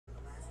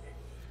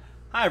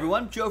Hi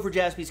everyone, Joe for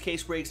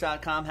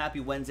JaspysCaseBreaks.com. Happy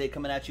Wednesday,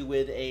 coming at you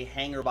with a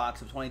hanger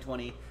box of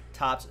 2020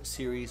 Topps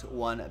Series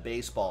 1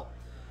 Baseball.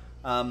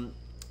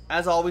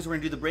 As always, we're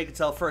going to do the break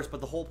itself first,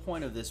 but the whole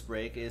point of this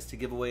break is to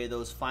give away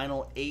those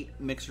final 8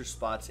 mixer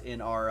spots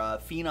in our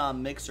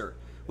Phenom mixer,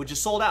 which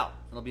is sold out.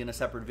 It'll be in a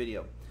separate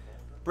video.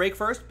 Break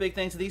first, big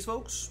thanks to these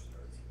folks.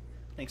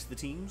 Thanks to the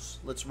teams.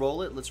 Let's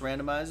roll it, let's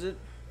randomize it.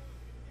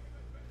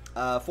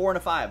 4 and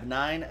a 5,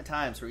 9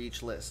 times for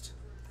each list.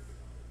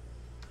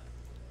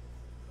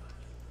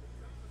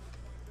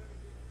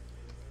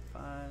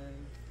 5,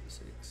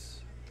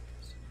 6,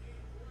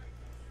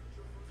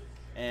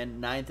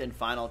 and 9th and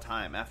final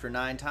time. After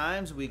 9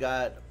 times, we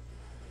got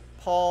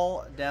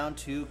Paul down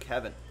to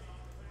Kevin.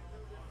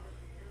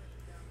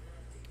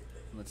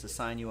 Let's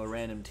assign you a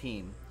random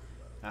team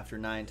after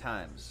 9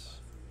 times.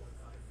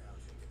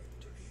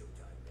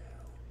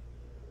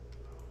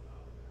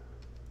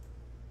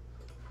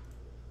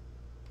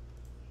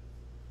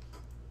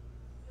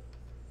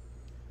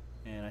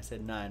 And I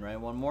said 9, right?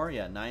 One more?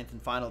 Yeah, 9th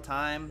and final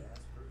time.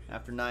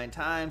 After 9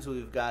 times,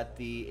 we've got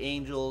the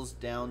Angels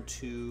down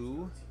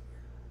to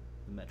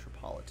the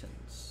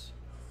Metropolitans.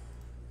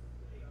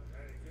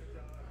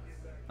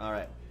 All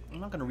right. I'm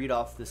not going to read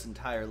off this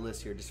entire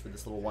list here just for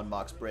this little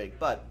one-box break,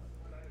 but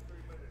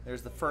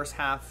there's the first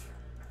half.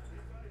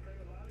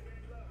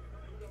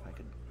 If I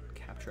could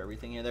capture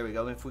everything here. There we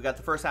go. If we got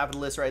the first half of the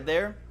list right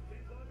there.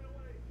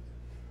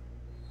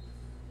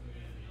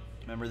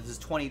 Remember, this is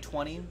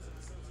 2020.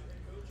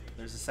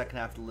 There's the second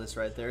half of the list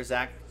right there.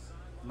 Zach,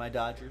 my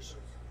Dodgers.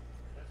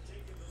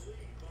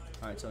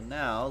 All right, so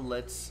now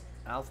let's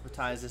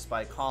alphabetize this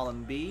by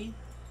column B.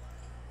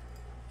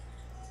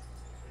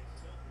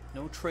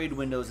 No trade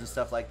windows and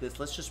stuff like this.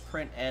 Let's just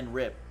print and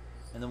rip.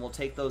 And then we'll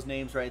take those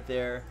names right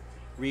there,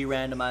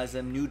 re-randomize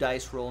them, new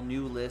dice roll,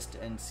 new list,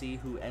 and see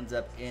who ends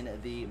up in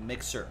the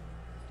mixer.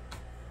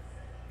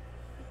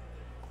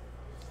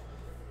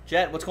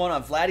 Jet, what's going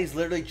on? Vladdy's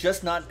literally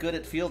just not good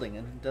at fielding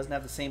and doesn't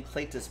have the same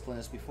plate discipline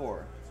as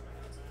before.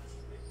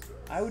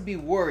 I would be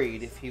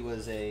worried if he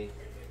was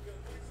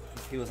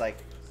like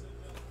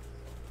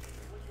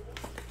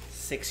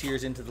 6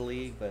 years into the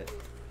league, but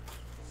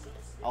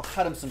I'll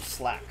cut him some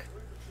slack.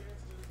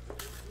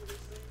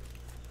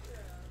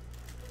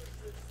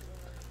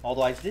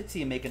 Although I did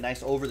see him make a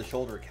nice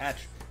over-the-shoulder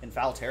catch in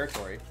foul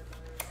territory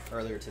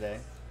earlier today.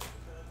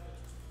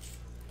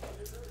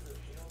 He's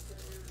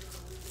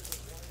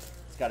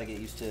got to get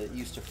used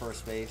to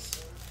first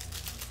base.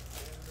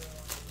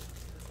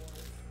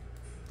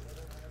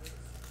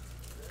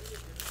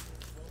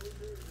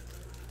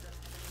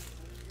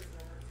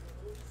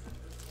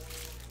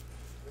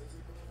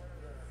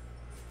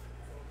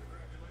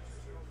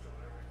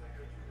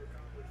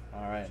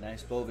 All right,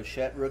 nice Bo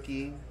Bichette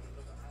rookie.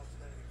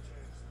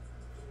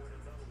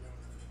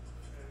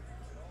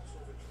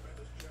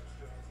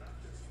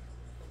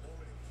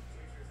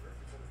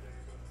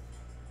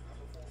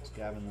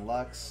 Gavin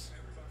Lux.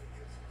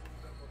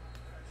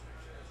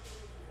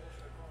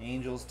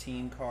 Angels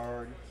team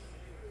card.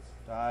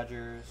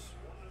 Dodgers.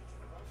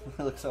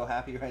 Look so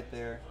happy right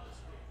there.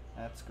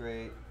 That's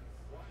great.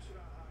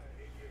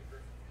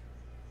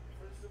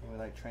 We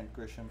like Trent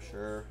Grisham,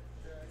 sure.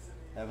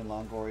 Evan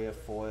Longoria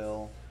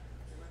foil.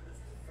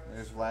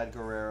 There's Vlad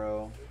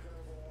Guerrero.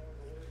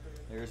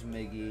 There's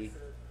Miggy.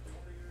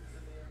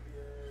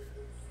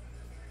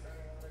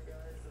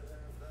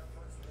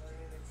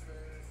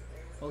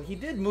 Well, he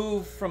did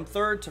move from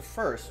third to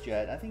first,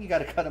 Jet. I think you got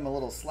to cut him a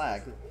little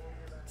slack.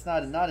 It's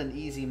not an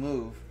easy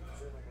move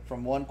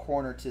from one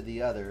corner to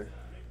the other.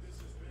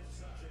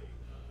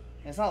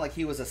 And it's not like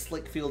he was a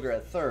slick fielder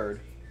at third,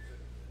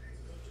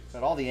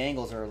 but all the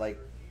angles are like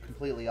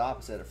completely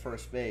opposite at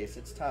first base.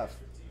 It's tough.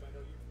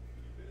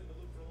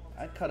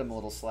 I'd cut him a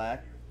little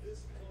slack.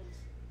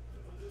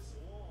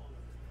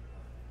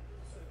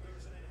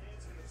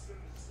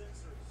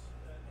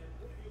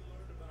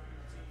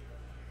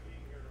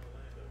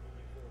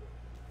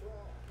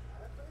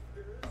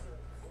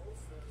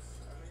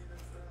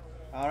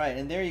 All right,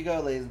 and there you go,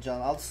 ladies and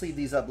gentlemen. I'll sleeve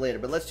these up later,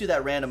 but let's do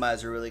that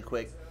randomizer really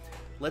quick.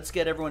 Let's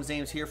get everyone's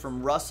names here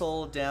from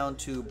Russell down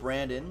to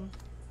Brandon.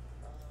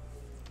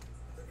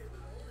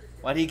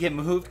 Why did he get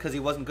moved? Because he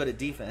wasn't good at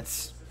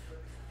defense.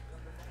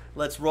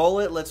 Let's roll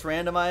it. Let's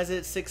randomize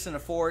it. 6 and a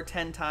 4,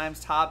 10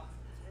 times. Top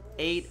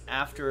 8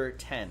 after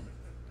 10.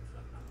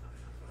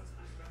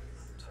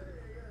 2,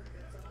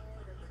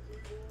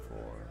 4,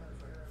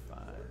 5,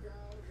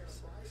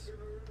 6,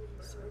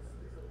 7,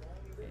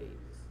 8,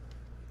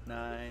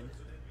 9.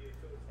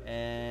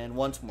 And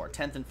once more,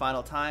 10th and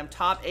final time.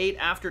 Top 8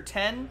 after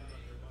 10.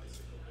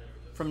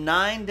 From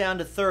 9 down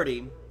to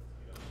 30.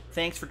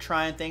 Thanks for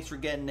trying. Thanks for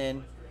getting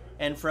in.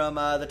 And from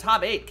the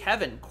top 8,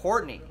 Kevin,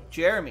 Courtney,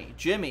 Jeremy,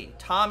 Jimmy,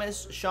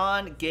 Thomas,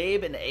 Sean,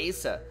 Gabe, and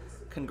Asa.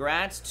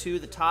 Congrats to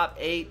the top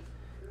 8.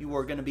 You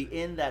are going to be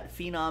in that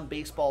Phenom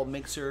baseball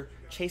mixer,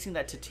 chasing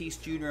that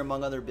Tatis Jr.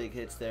 among other big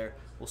hits there.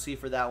 We'll see you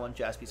for that one,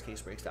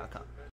 JaspysCaseBreaks.com.